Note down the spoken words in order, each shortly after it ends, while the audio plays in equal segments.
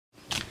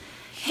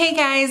Hey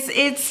guys,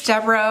 it's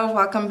Deborah.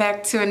 Welcome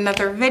back to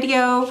another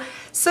video.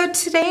 So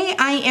today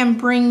I am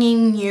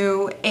bringing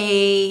you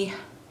a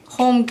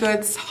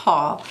HomeGoods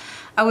haul.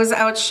 I was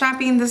out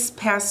shopping this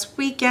past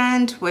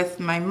weekend with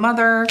my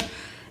mother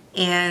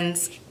and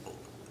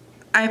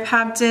I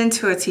popped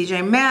into a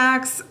TJ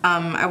Maxx.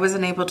 I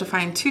wasn't able to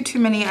find too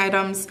many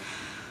items,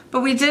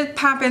 but we did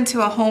pop into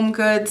a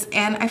HomeGoods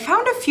and I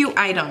found a few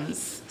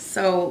items.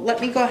 So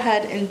let me go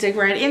ahead and dig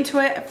right into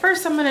it.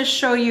 First, I'm going to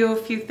show you a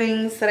few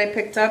things that I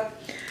picked up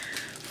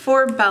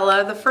for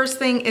Bella. The first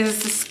thing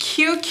is this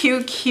cute.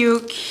 Look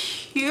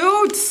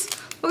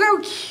how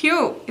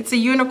cute. It's a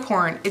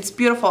unicorn. It's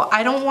beautiful.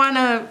 I don't want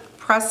to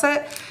press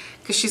it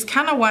because she's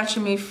kind of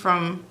watching me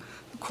from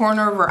the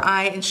corner of her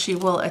eye and she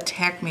will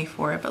attack me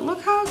for it. But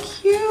look how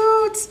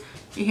cute.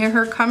 You hear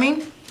her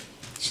coming?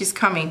 She's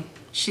coming.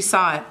 She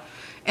saw it.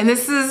 And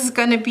this is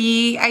going to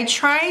be, I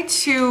tried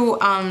to,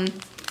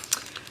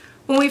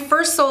 when we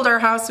first sold our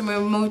house and we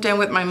moved in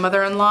with my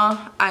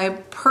mother-in-law, I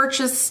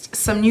purchased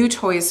some new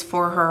toys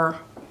for her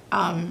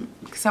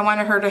because I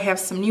wanted her to have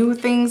some new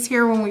things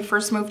here when we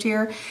first moved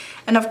here.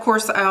 And of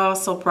course, I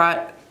also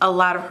brought a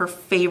lot of her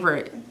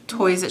favorite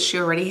toys that she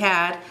already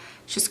had.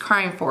 She's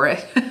crying for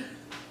it.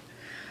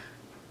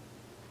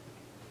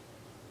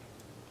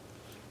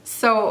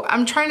 So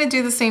I'm trying to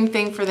do the same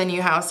thing for the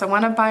new house. I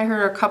want to buy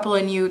her a couple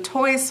of new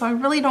toys, so I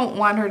really don't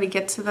want her to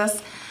get to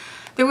this.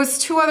 There was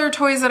two other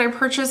toys that I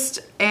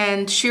purchased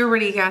and she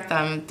already got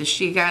them.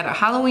 She got a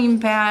Halloween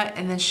bat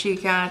and then she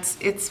got,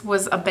 it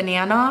was a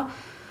banana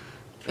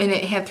and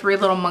it had 3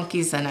 little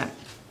monkeys in it.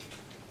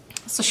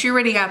 So she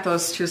already got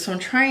those two, so I'm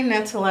trying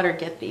not to let her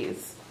get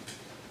these.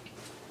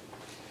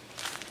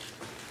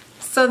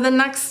 So the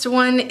next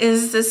one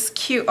is this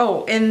cute,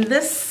 oh, and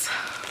this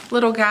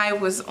little guy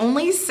was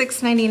only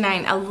 $6.99.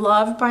 I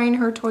love buying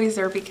her toys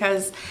there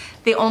because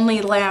they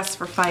only last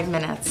for 5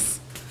 minutes.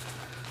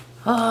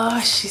 Oh,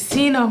 she's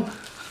seen them.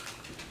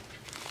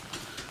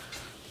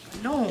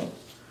 No.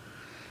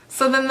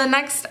 So then the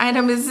next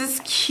item is this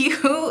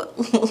cute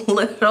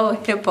little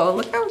hippo.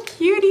 Look how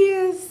cute he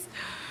is.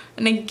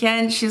 And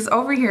again, she's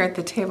over here at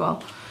the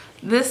table.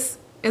 This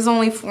is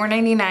only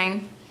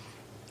 $4.99.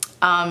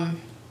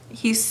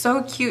 He's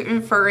so cute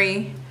and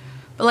furry.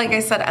 But like I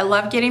said, I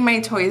love getting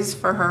my toys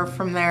for her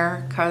from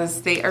there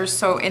because they are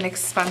so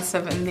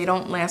inexpensive and they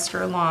don't last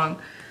her long.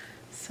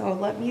 So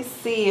let me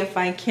see if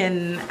I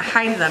can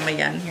hide them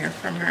again here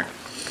from her.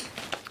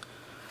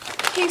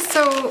 Okay,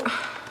 so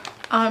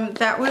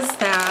that was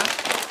that.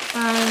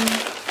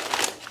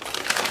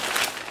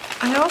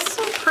 I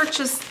also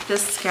purchased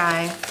this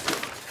guy.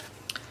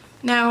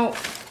 Now,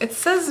 it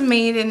says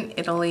made in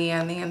Italy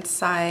on the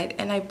inside,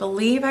 and I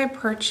believe I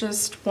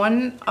purchased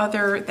one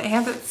other that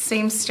had that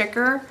same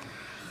sticker.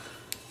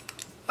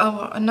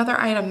 Oh,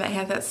 another item that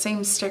had that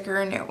same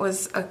sticker, and it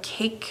was a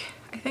cake.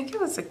 I think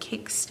it was a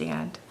cake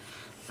stand.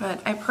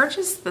 But I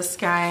purchased this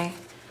guy,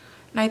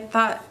 and I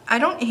thought, I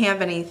don't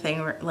have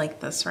anything like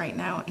this right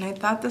now, and I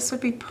thought this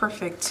would be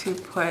perfect to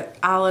put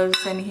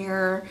olives in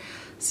here,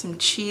 some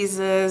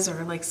cheeses,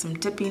 or like some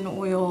dipping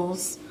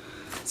oils.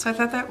 So I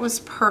thought that was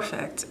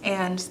perfect,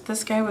 and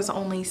this guy was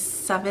only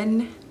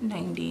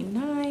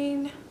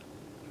 $7.99.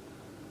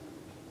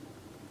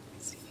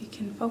 See if you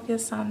can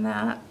focus on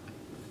that.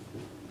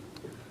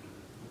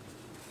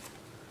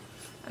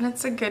 And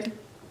it's a good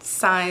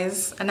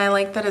size, and I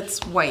like that it's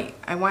white.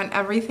 I want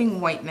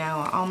everything white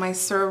now. All my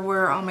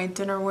serveware, all my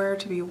dinnerware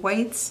to be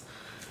whites.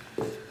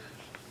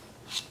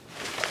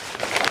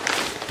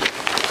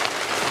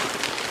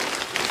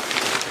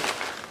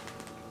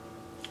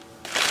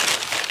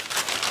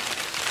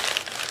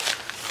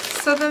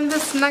 So then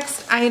this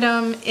next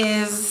item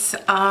is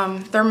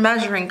their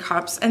measuring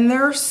cups, and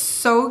they're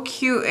so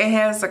cute. It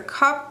has a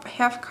cup,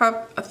 half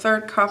cup, a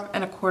third cup,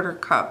 and a quarter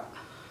cup.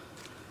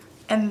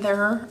 And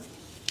they're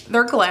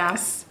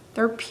glass.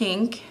 They're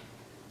pink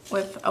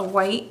with a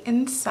white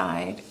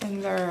inside,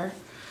 and they're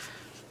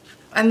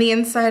on the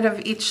inside of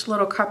each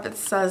little cup it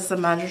says the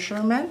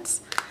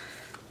measurements.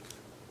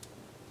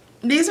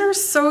 These are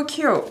so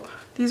cute.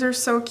 These are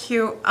so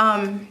cute.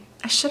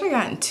 I should have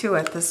gotten 2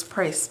 at this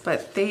price,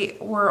 but they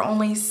were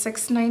only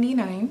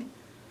 $6.99.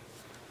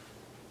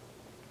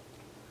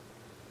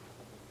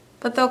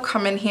 But they'll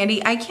come in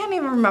handy. I can't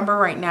even remember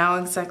right now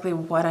exactly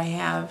what I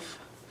have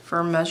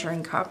for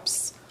measuring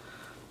cups.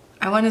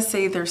 I want to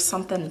say there's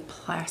something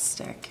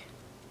plastic.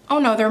 Oh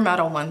no, they're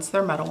metal ones.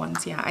 They're metal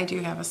ones. Yeah, I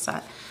do have a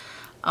set.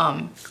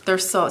 They're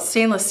so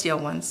stainless steel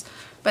ones.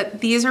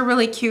 But these are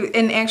really cute.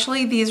 And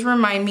actually these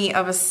remind me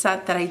of a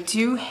set that I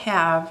do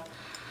have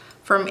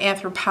from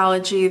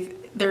Anthropologie.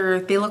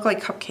 They look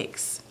like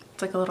cupcakes.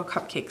 It's like a little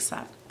cupcake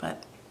set.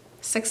 But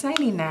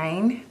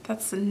 $6.99,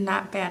 that's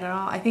not bad at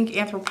all. I think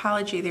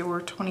Anthropologie, they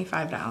were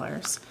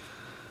 $25.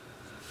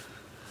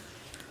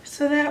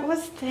 So that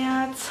was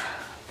that.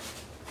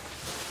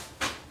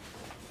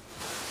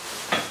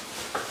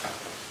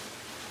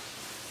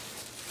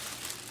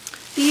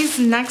 These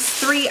next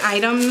 3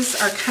 items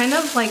are kind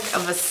of like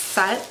of a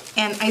set,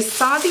 and I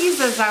saw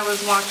these as I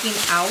was walking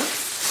out.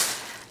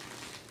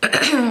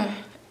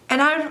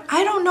 And I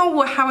I don't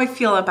know how I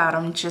feel about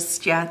them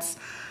just yet.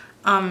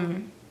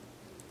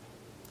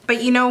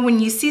 But you know, when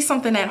you see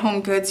something at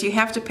HomeGoods, you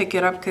have to pick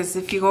it up because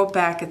if you go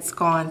back, it's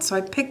gone. So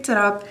I picked it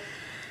up.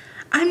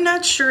 I'm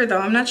not sure though.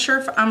 I'm not sure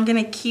if I'm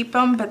gonna keep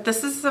them, but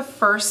this is the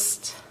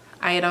first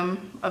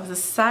item of the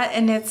set,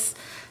 and it's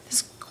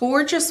this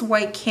gorgeous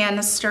white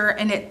canister,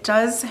 and it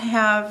does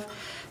have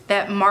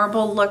that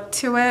marble look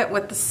to it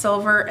with the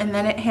silver, and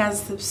then it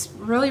has this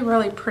really,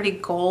 really pretty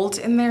gold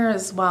in there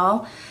as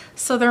well.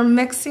 So they're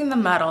mixing the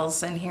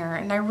metals in here,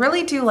 and I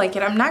really do like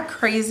it. I'm not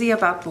crazy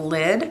about the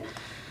lid.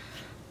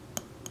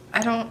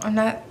 I'm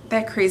not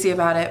that crazy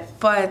about it,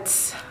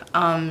 but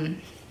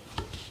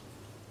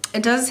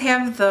it does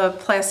have the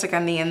plastic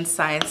on the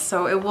inside,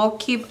 so it will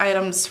keep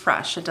items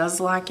fresh. It does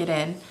lock it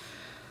in.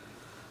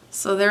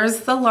 So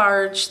there's the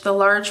large. The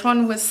large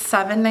one was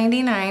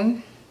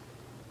 $7.99,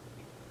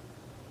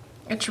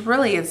 which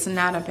really is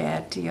not a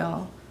bad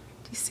deal.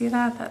 Do you see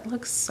that? That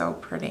looks so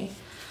pretty.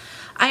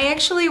 I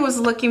actually was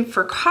looking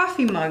for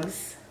coffee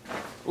mugs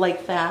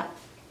like that,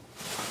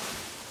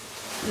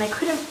 and I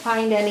couldn't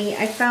find any.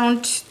 I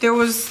found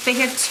they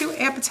had 2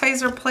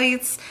 appetizer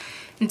plates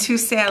and 2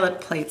 salad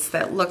plates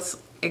that looked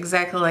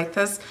exactly like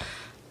this,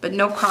 but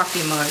no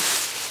coffee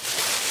mugs.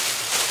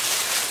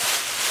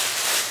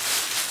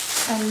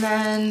 And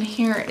then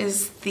here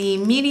is the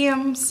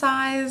medium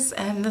size,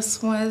 and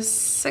this was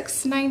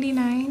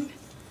 $6.99.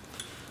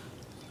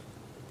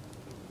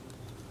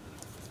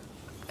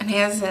 And it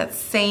has that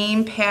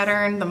same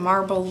pattern, the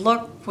marble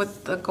look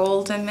with the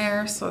gold in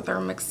there, so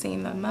they're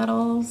mixing the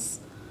metals.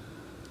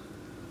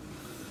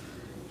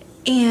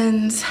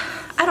 And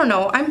I don't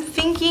know, I'm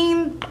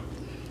thinking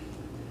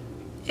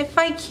if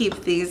I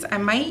keep these, I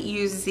might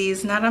use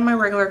these not on my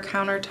regular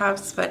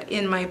countertops, but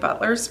in my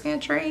butler's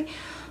pantry,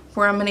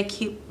 where I'm gonna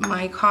keep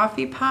my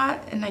coffee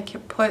pot, and I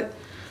could put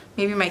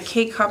maybe my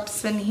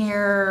K-cups in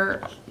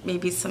here,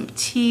 maybe some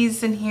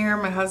teas in here.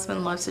 My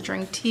husband loves to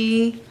drink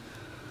tea.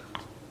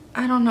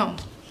 I don't know.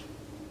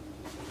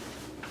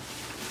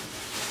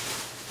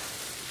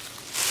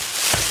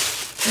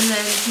 And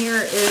then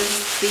here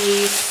is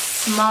the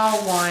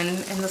small one,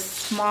 and the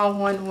small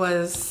one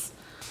was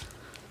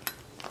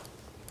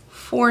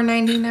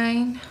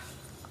 $4.99.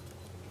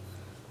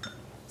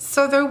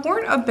 So there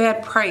weren't a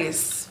bad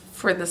price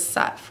for the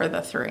set for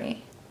the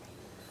 3.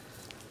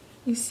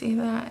 You see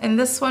that? And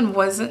this one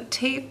wasn't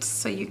taped,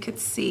 so you could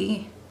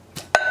see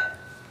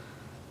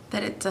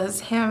that it does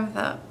have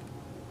the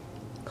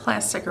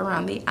plastic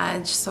around the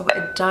edge, so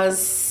it does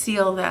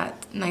seal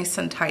that nice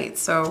and tight.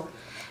 So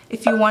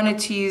if you wanted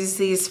to use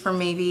these for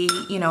maybe,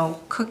 you know,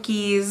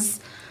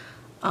 cookies,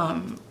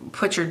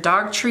 put your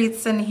dog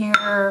treats in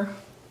here,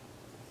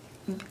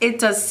 it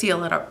does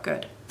seal it up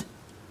good.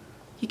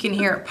 You can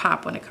hear it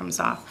pop when it comes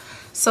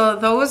off. So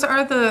those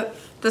are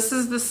this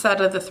is the set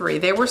of the 3.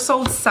 They were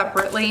sold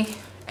separately,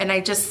 and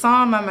I just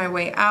saw them on my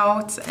way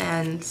out,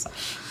 and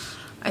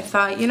I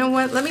thought, you know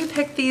what, let me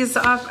pick these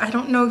up. I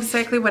don't know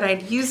exactly what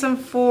I'd use them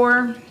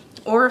for,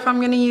 or if I'm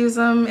gonna use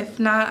them. If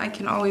not, I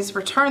can always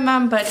return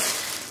them. But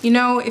you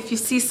know, if you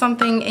see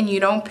something and you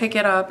don't pick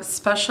it up,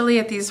 especially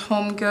at these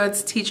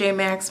HomeGoods, TJ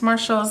Maxx,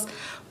 Marshalls,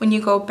 when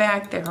you go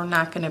back, they're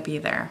not gonna be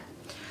there.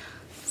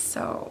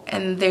 So,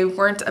 and they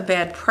weren't a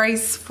bad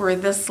price for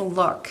this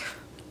look.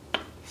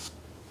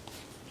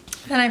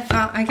 Then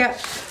I got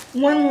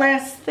one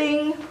last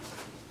thing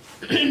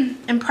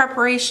in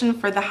preparation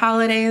for the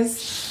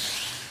holidays.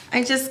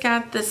 I just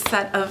got this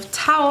set of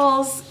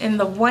towels in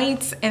the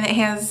white, and it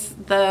has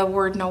the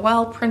word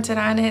Noel printed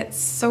on it. It's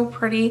so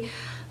pretty.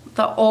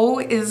 The O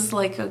is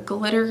like a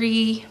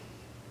glittery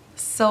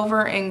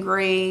silver and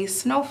gray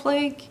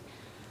snowflake,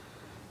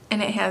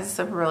 and it has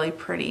a really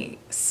pretty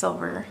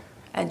silver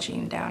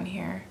edging down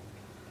here.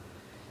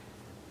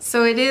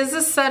 So it is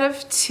a set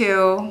of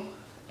 2,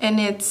 and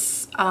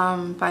it's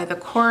by the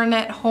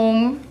Coronet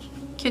Home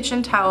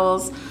Kitchen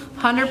Towels,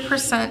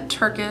 100%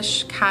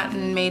 Turkish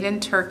cotton, made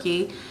in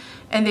Turkey,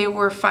 and they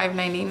were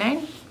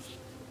 $5.99.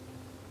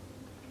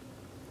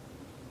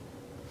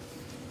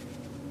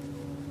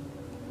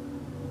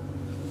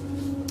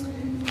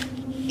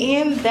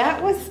 And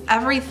that was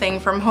everything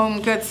from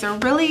HomeGoods. They're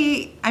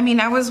really, I mean,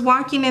 I was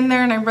walking in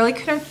there and I really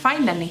couldn't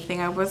find anything.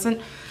 I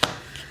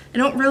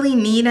don't really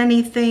need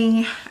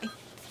anything.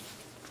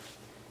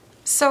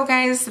 So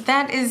guys,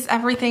 that is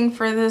everything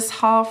for this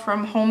haul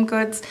from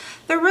HomeGoods.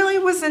 There really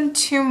wasn't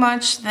too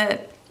much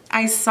that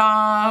I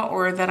saw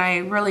or that I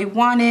really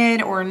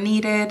wanted or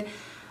needed.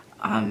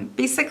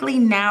 Basically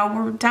now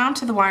we're down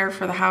to the wire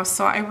for the house,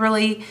 so I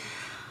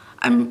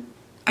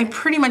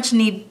pretty much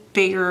need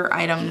bigger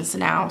items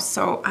now.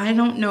 So I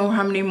don't know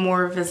how many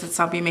more visits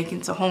I'll be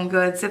making to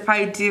HomeGoods. If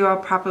I do, I'll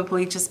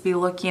probably just be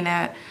looking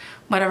at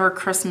whatever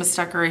Christmas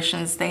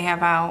decorations they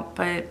have out.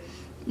 But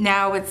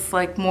now it's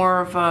like more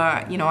of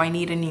a, you know, I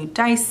need a new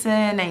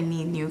Dyson, I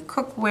need new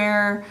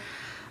cookware,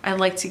 I'd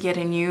like to get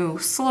a new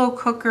slow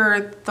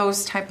cooker,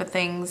 those type of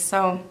things.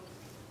 So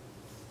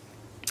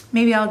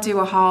maybe I'll do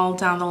a haul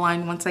down the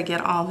line once I get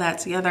all that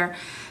together.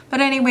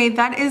 But anyway,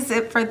 that is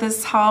it for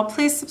this haul.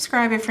 Please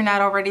subscribe if you're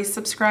not already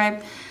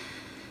subscribed.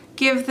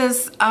 Give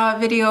this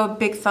video a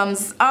big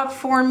thumbs up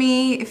for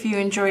me if you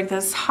enjoyed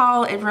this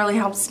haul. It really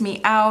helps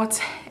me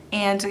out.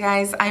 And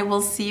guys, I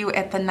will see you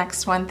at the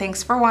next one.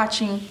 Thanks for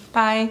watching.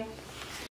 Bye.